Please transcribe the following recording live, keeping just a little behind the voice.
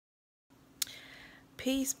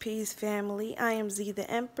Peace, peace, family. I am Z the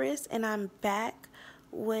Empress, and I'm back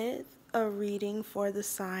with a reading for the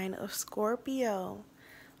sign of Scorpio.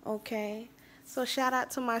 Okay, so shout out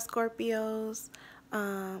to my Scorpios.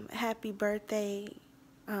 Happy birthday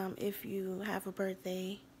if you have a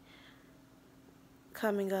birthday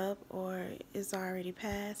coming up or is already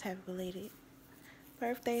past. Happy belated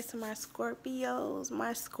birthdays to my Scorpios,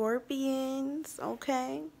 my Scorpions.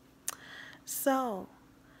 Okay, so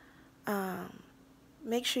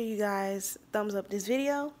make sure you guys thumbs up this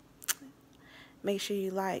video. Make sure you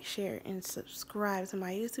like, share, and subscribe to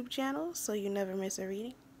my YouTube channel so you never miss a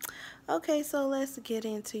reading. Okay, so let's get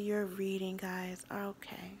into your reading, guys.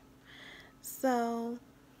 Okay, so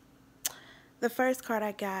the first card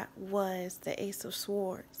I got was the Ace of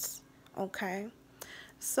Swords. Okay,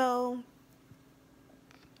 so,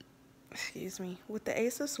 excuse me, with the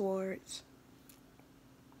Ace of Swords,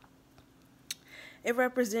 it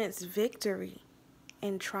represents victory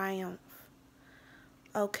and triumph.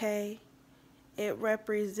 Okay, it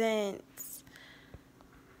represents,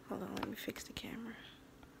 hold on, let me fix the camera.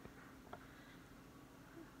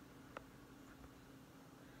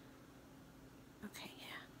 Okay,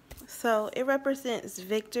 yeah. So it represents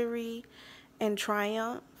victory and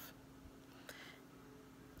triumph.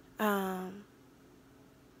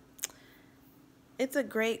 It's a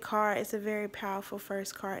great card. It's a very powerful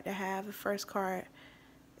first card to have. The first card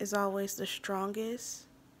is always the strongest.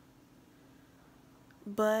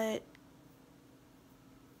 But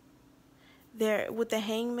there, with the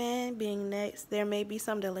Hangman being next, there may be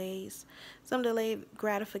some delays, some delayed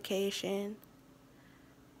gratification,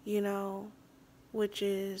 you know, which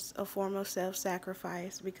is a form of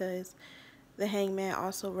self-sacrifice, because the Hangman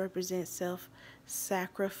also represents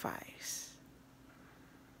self-sacrifice.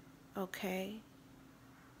 Okay.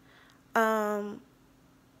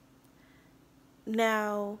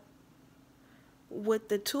 Now, with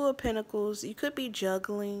the Two of Pentacles, you could be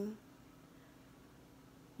juggling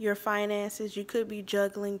your finances. You could be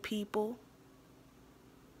juggling people.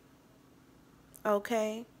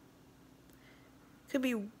 Okay. Could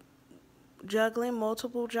be juggling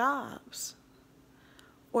multiple jobs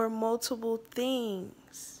or multiple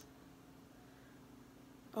things.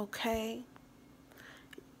 Okay.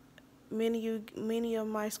 Many of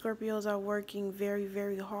my Scorpios are working very,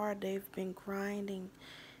 very hard. They've been grinding.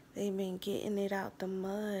 They've been getting it out the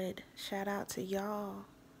mud. Shout out to y'all.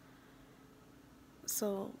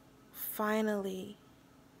 So finally,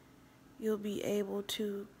 you'll be able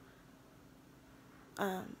to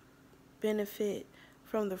benefit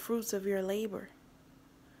from the fruits of your labor,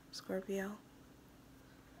 Scorpio.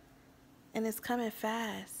 And it's coming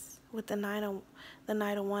fast with the Knight of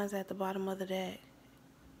Wands at the bottom of the deck.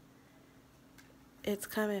 It's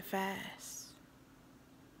coming fast.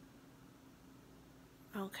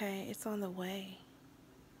 Okay, it's on the way.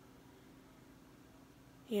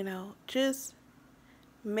 You know, just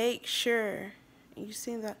make sure. You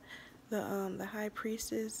seen the High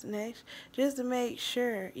Priestess next. Just to make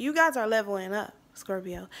sure you guys are leveling up,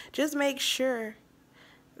 Scorpio. Just make sure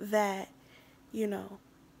that, you know,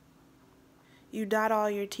 you dot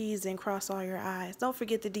all your T's and cross all your I's. Don't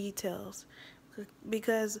forget the details.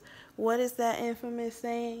 Because what is that infamous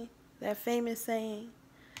saying? That famous saying?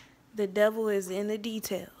 The devil is in the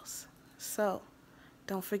details. So,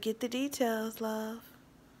 don't forget the details, love.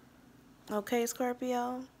 Okay,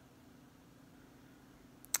 Scorpio?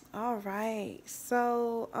 All right.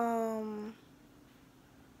 So,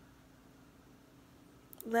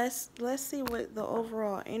 let's see what the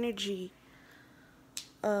overall energy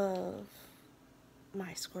of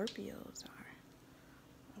my Scorpios are.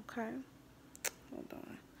 Okay? Hold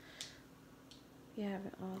on. You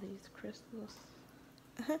having all these crystals.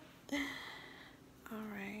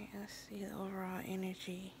 Alright, let's see the overall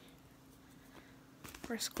energy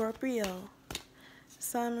for Scorpio.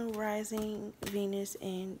 Sun, rising, Venus,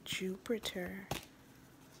 and Jupiter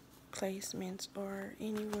placements, or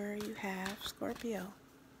anywhere you have Scorpio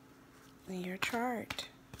in your chart.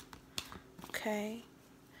 Okay.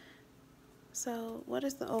 So, what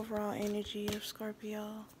is the overall energy of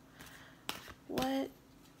Scorpio? What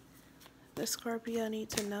does Scorpio need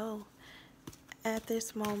to know at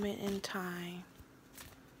this moment in time?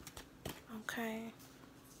 Okay.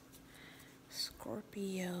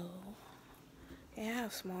 Scorpio. Yeah, I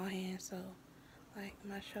have small hands, so like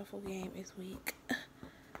my shuffle game is weak.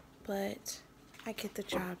 But I get the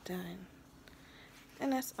job done.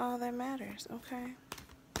 And that's all that matters, okay?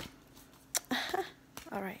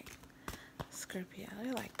 Alright. Scorpio.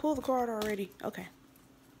 They're like, pull the card already. Okay.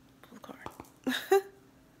 Pull the card.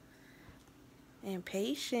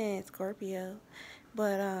 Impatient, Scorpio.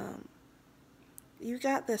 But You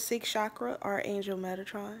got the sixth chakra, Archangel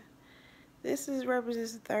Metatron. This is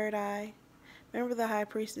represents the third eye. Remember, the High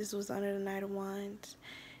Priestess was under the Knight of Wands.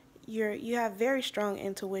 You have very strong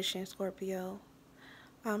intuition, Scorpio.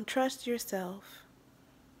 Trust yourself.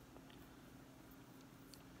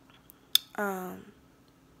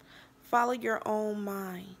 Follow your own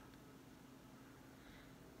mind.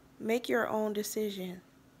 Make your own decision.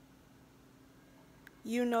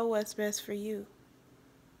 You know what's best for you.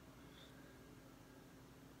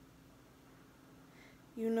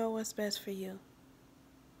 You know what's best for you.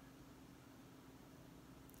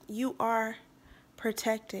 You are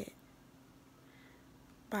protected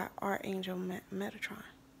by Archangel Metatron.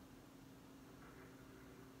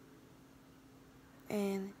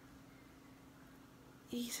 And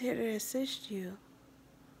he's here to assist you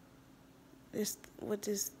with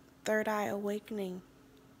this third eye awakening,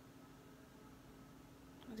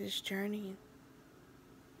 this journey,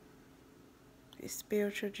 this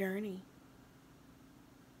spiritual journey.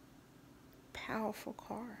 Powerful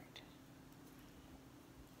card.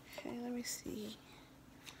 Okay, let me see.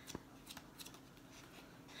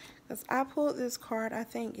 Because I pulled this card, I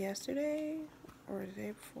think, yesterday or the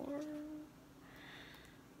day before.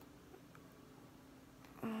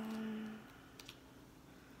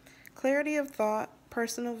 Clarity of thought,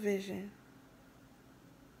 personal vision.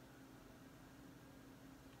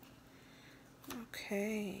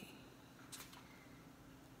 Okay.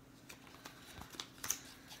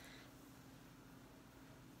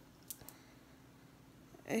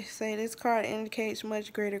 They say this card indicates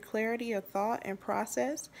much greater clarity of thought and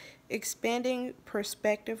process, expanding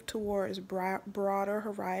perspective towards broader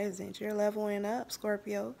horizons. You're leveling up,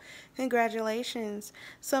 Scorpio. Congratulations.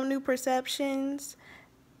 Some new perceptions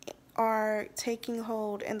are taking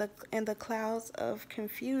hold, and the clouds of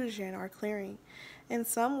confusion are clearing. In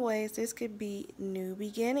some ways, this could be new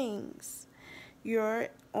beginnings. You're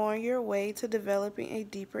on your way to developing a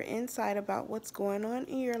deeper insight about what's going on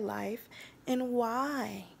in your life and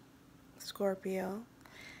why, Scorpio.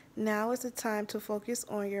 Now is the time to focus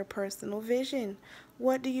on your personal vision.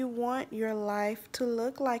 What do you want your life to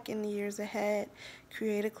look like in the years ahead?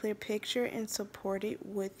 Create a clear picture and support it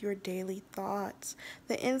with your daily thoughts.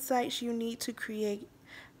 The insights you need to create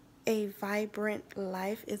a vibrant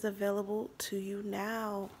life is available to you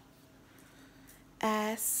now.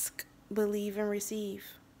 Ask, believe, and receive.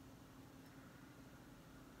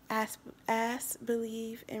 Ask,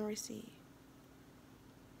 believe, and receive.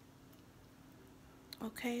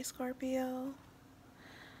 Okay, Scorpio.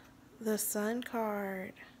 The Sun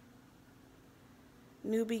card.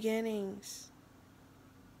 New beginnings.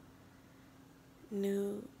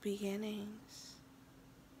 New beginnings.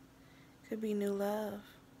 Could be new love.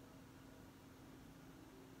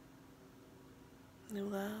 New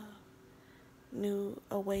love. New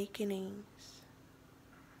awakenings.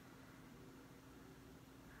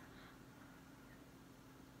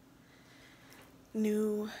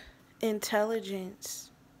 New intelligence.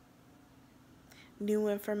 New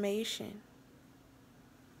information.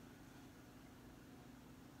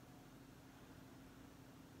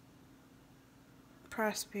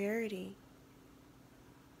 Prosperity.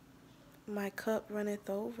 My cup runneth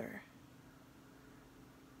over.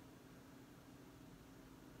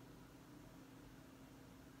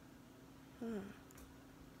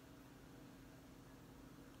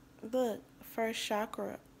 Look, first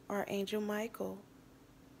chakra, Archangel Michael.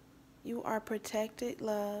 You are protected,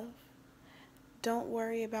 love. Don't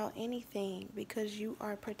worry about anything because you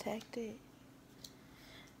are protected.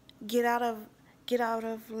 Get out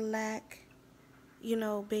of lack,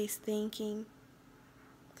 based thinking.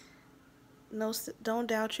 No, don't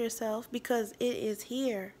doubt yourself because it is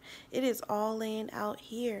here. It is all laying out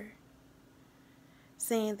here,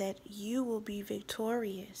 saying that you will be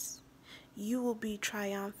victorious. You will be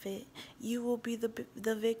triumphant. You will be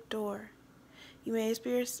the victor. You may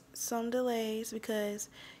experience some delays because,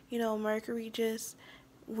 Mercury just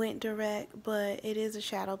went direct, but it is a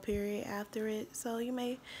shadow period after it. So you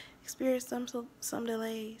may experience some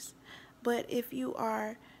delays. But if you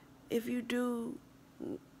do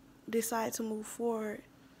decide to move forward,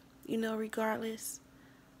 regardless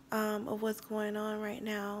of what's going on right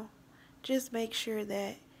now, just make sure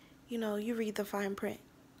that, you read the fine print,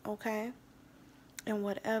 okay? And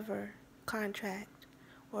whatever contract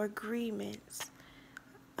or agreements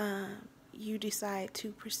you decide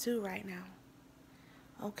to pursue right now.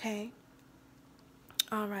 Okay?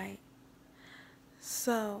 All right.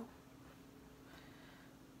 So,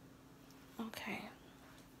 okay.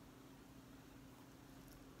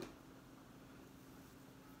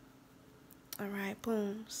 All right,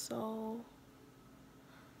 boom. So,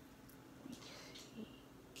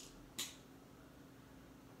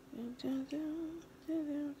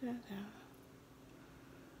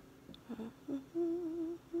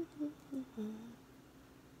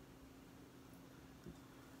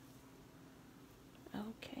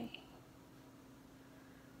 Okay.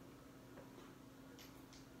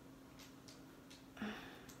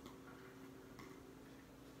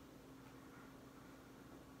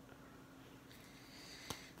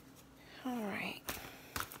 All right.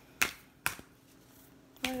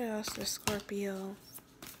 What else does Scorpio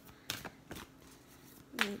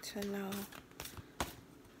need to know?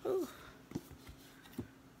 Ooh.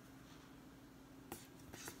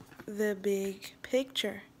 The big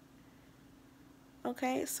picture.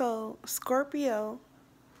 Okay, so Scorpio,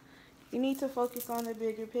 you need to focus on the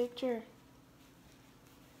bigger picture.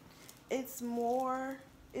 It's more,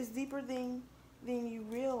 it's deeper than you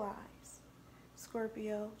realize,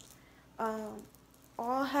 Scorpio.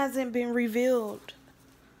 All hasn't been revealed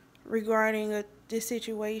regarding this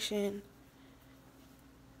situation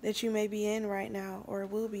that you may be in right now or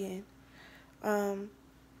will be in.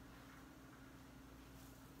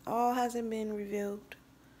 All hasn't been revealed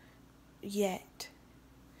yet,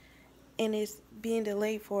 and it's being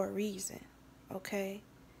delayed for a reason, okay?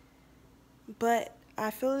 But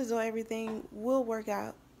I feel as though everything will work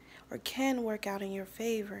out or can work out in your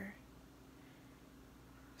favor,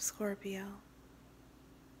 Scorpio.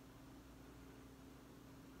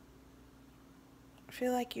 I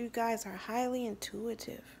feel like you guys are highly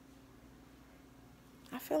intuitive.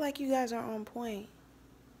 I feel like you guys are on point.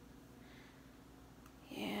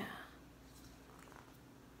 Yeah.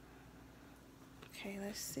 Okay,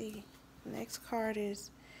 let's see. Next card is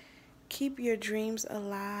keep your dreams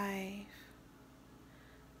alive.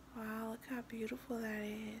 Wow, look how beautiful that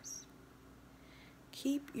is.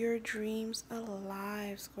 Keep your dreams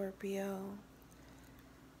alive, Scorpio.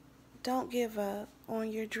 Don't give up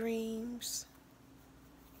on your dreams.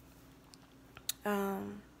 A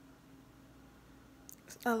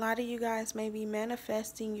lot of you guys may be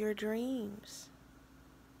manifesting your dreams.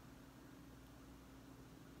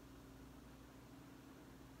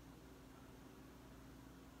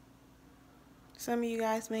 Some of you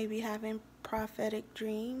guys may be having prophetic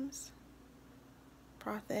dreams.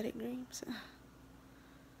 Prophetic dreams.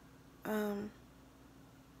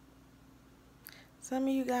 Some of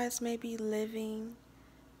you guys may be living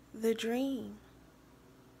the dream.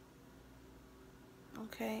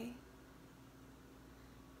 Okay?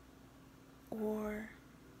 Or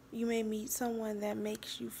you may meet someone that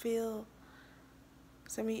makes you feel,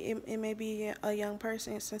 it may be a young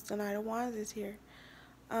person since the Knight of Wands is here.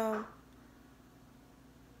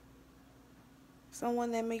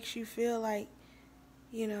 Someone that makes you feel like,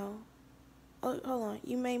 oh, hold on,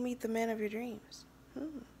 you may meet the man of your dreams.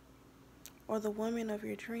 Or the woman of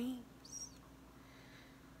your dreams.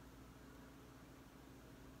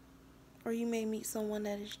 Or you may meet someone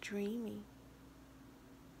that is dreamy.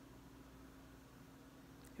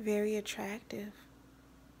 Very attractive.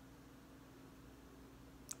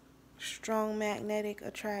 Strong magnetic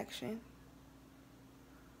attraction.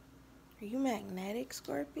 Are you magnetic,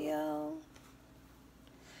 Scorpio?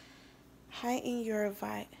 Heighten your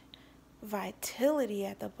vitality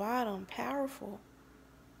at the bottom. Powerful.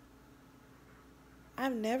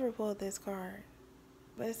 I've never pulled this card,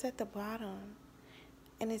 but it's at the bottom.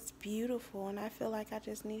 And it's beautiful, and I feel like I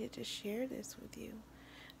just needed to share this with you.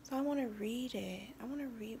 So I want to read it. I want to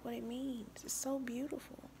read what it means. It's so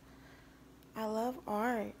beautiful. I love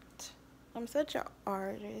art. I'm such an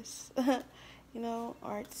artist.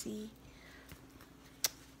 Artsy.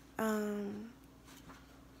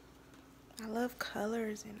 I love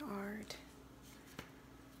colors and art.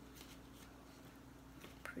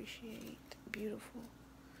 Appreciate beautiful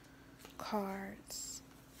cards.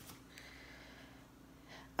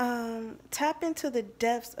 Tap into the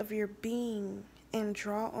depths of your being and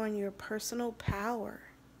draw on your personal power.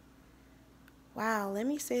 Wow, let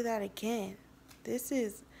me say that again. This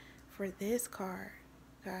is for this card,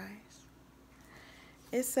 guys.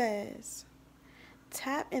 It says,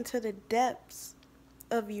 tap into the depths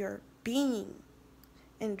of your being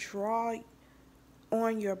and draw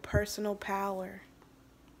on your personal power.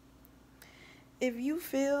 If you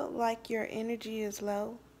feel like your energy is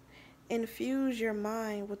low, infuse your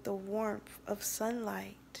mind with the warmth of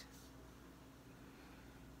sunlight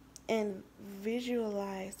and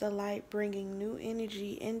visualize the light bringing new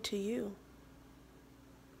energy into you.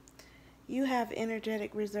 You have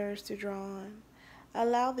energetic reserves to draw on.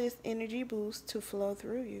 Allow this energy boost to flow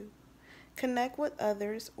through you. Connect with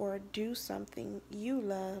others or do something you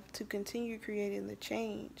love to continue creating the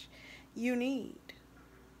change you need.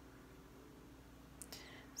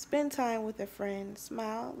 Spend time with a friend,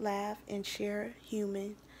 smile, laugh, and share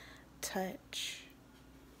human touch.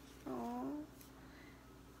 Oh,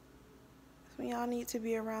 so y'all need to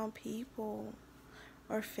be around people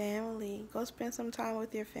or family. Go spend some time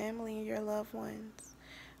with your family and your loved ones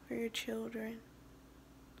or your children.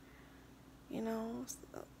 You know,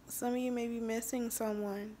 some of you may be missing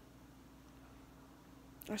someone,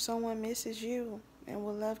 or someone misses you and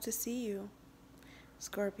would love to see you,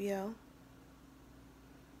 Scorpio.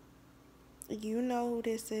 You know who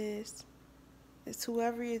this is. It's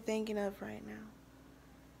whoever you're thinking of right now.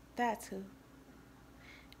 That's who.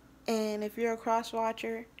 And if you're a cross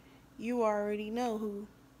watcher, you already know who.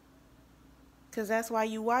 Because that's why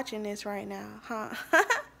you watching this right now, huh?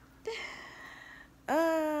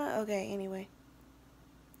 Okay, anyway.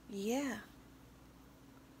 Yeah.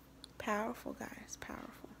 Powerful, guys.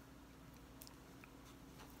 Powerful.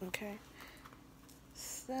 Okay.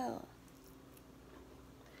 So,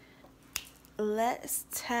 let's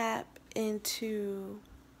tap into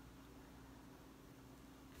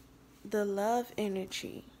the love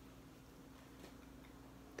energy.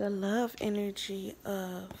 The love energy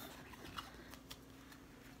of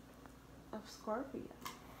Scorpio.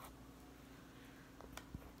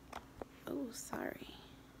 Oh, sorry.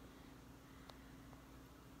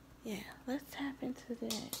 Yeah, let's tap into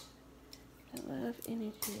that. The love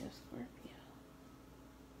energy of Scorpio.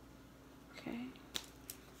 Okay.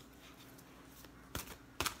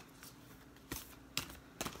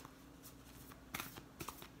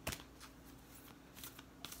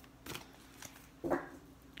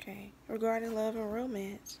 Okay. Regarding love and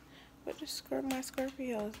romance, what does my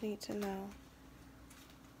Scorpios need to know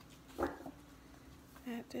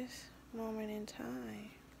at this moment in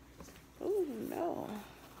time? Oh, no.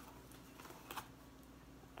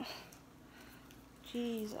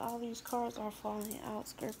 Jeez, all these cards are falling out,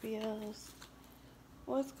 Scorpios.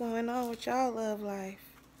 What's going on with y'all love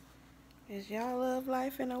life? Is y'all love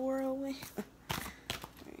life in a whirlwind?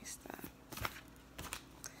 Let me stop.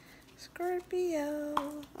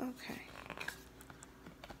 Scorpio. Okay.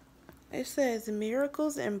 It says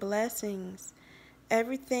miracles and blessings.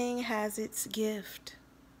 Everything has its gift.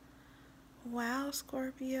 Wow,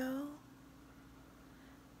 Scorpio.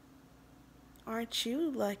 Aren't you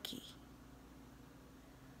lucky?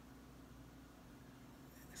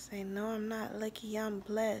 Say, no, I'm not lucky, I'm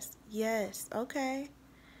blessed. Yes, okay.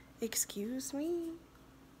 Excuse me?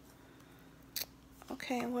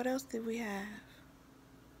 Okay, and what else did we have?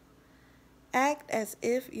 Act as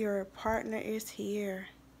if your partner is here,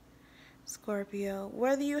 Scorpio.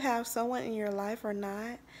 Whether you have someone in your life or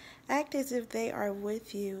not, act as if they are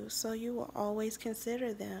with you, so you will always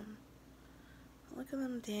consider them. Look at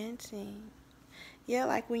them dancing. Yeah,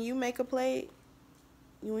 like when you make a plate,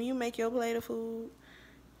 when you make your plate of food,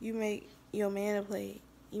 you make your man a plate.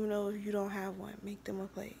 Even though if you don't have one, make them a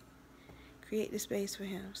plate. Create the space for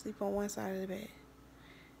him. Sleep on one side of the bed.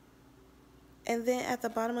 And then at the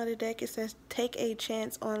bottom of the deck, it says, take a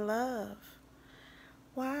chance on love.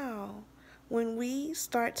 Wow. When we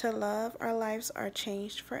start to love, our lives are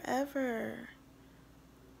changed forever.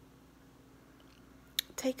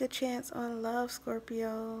 Take a chance on love,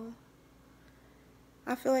 Scorpio.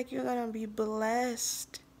 I feel like you're going to be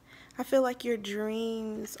blessed. I feel like your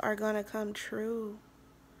dreams are going to come true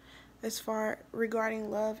as far regarding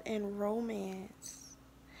love and romance.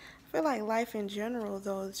 I feel like life in general,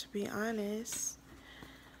 though, to be honest.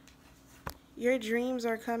 Your dreams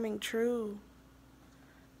are coming true,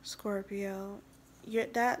 Scorpio.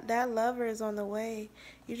 That lover is on the way.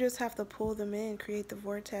 You just have to pull them in, create the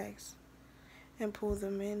vortex, and pull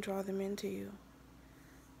them in, draw them into you.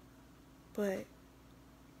 But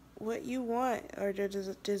what you want or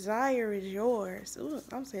the desire is yours. Ooh,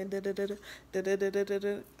 I'm saying damn. Let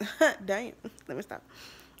me stop.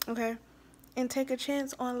 Okay, and take a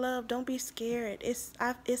chance on love. Don't be scared. It's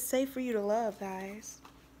safe for you to love, guys.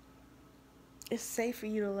 It's safe for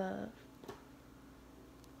you to love.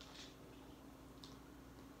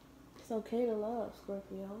 It's okay to love,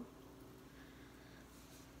 Scorpio.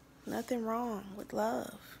 Nothing wrong with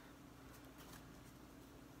love.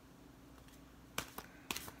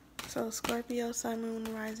 So Scorpio, Sun, Moon,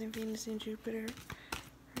 Rising, Venus, and Jupiter,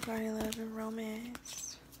 regarding love and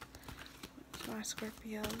romance, my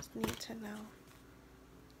Scorpios need to know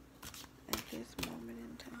at this moment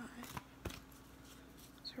in time.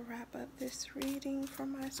 To wrap up this reading for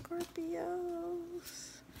my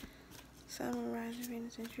Scorpios, Sun, Moon, Rising,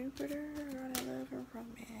 Venus, and Jupiter, regarding love and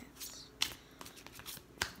romance,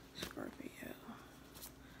 Scorpio.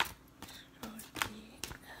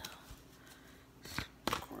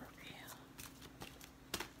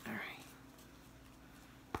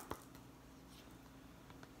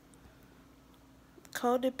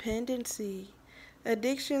 Codependency.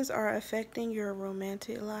 Addictions are affecting your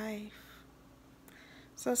romantic life.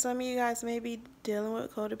 So some of you guys may be dealing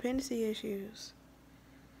with codependency issues.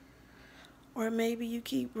 Or maybe you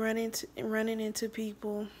keep running into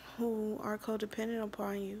people who are codependent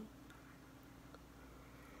upon you.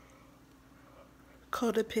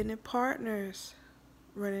 Codependent partners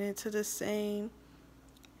running into the same,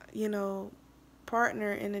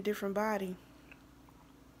 partner in a different body.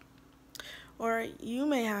 Or you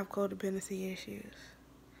may have codependency issues.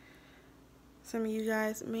 Some of you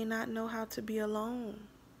guys may not know how to be alone.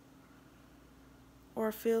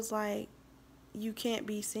 Or feels like you can't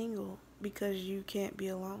be single because you can't be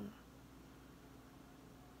alone.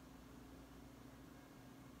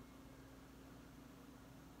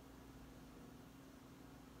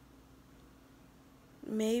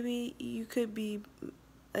 Maybe you could be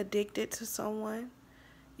addicted to someone,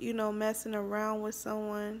 messing around with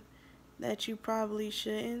someone that you probably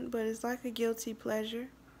shouldn't, but it's like a guilty pleasure.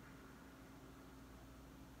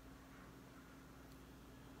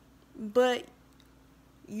 But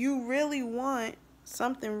you really want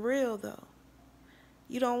something real, though.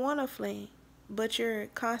 You don't want a fling, but you're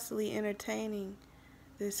constantly entertaining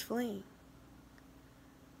this fling.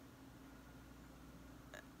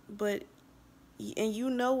 And you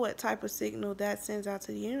know what type of signal that sends out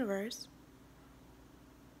to the universe,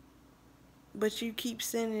 but you keep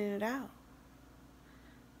sending it out.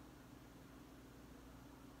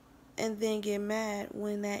 And then get mad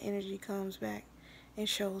when that energy comes back and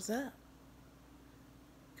shows up.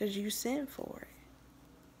 Because you sent for it.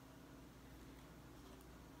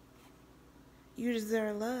 You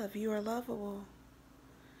deserve love. You are lovable.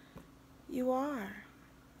 You are.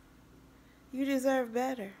 You deserve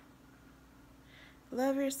better.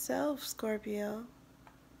 Love yourself, Scorpio.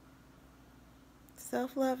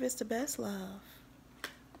 Self-love is the best love.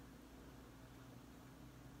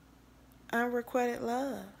 Unrequited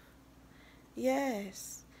love.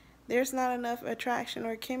 Yes. There's not enough attraction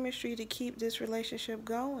or chemistry to keep this relationship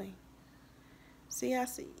going. See, I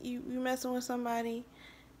see you messing with somebody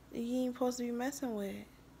you ain't supposed to be messing with.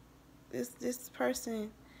 This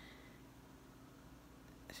person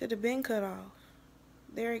should have been cut off.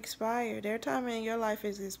 They're expired. Their time in your life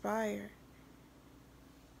is expired.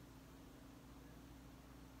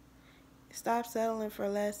 Stop settling for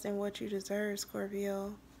less than what you deserve,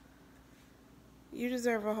 Scorpio. You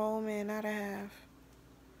deserve a whole man, not a half.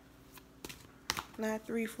 Not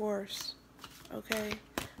 3/4. Okay?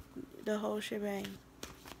 The whole shebang.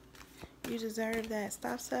 You deserve that.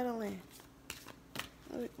 Stop settling.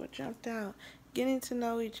 Look what jumped out. Getting to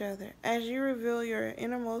know each other. As you reveal your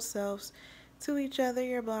innermost selves to each other,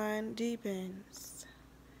 your bond deepens.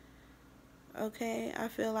 Okay? I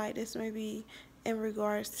feel like this may be in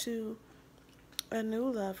regards to a new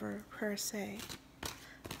lover, per se.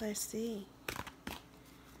 Let's see.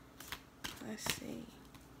 Let's see.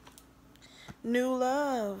 New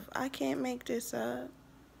love. I can't make this up.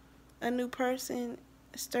 A new person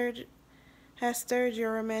has stirred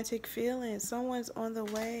your romantic feelings. Someone's on the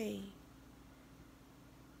way.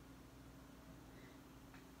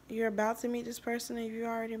 You're about to meet this person, or you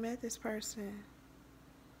already met this person.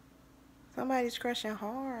 Somebody's crushing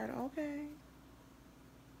hard. Okay.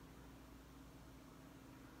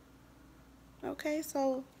 Okay,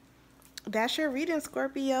 so that's your reading,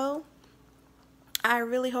 Scorpio. I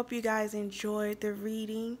really hope you guys enjoyed the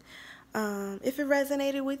reading. If it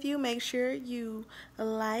resonated with you, make sure you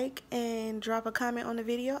like and drop a comment on the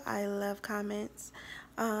video. I love comments.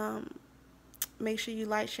 Make sure you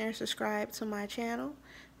like, share, and subscribe to my channel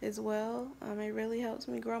as well. It really helps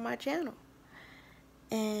me grow my channel.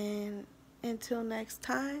 And until next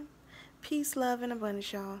time, peace, love, and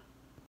abundance, y'all.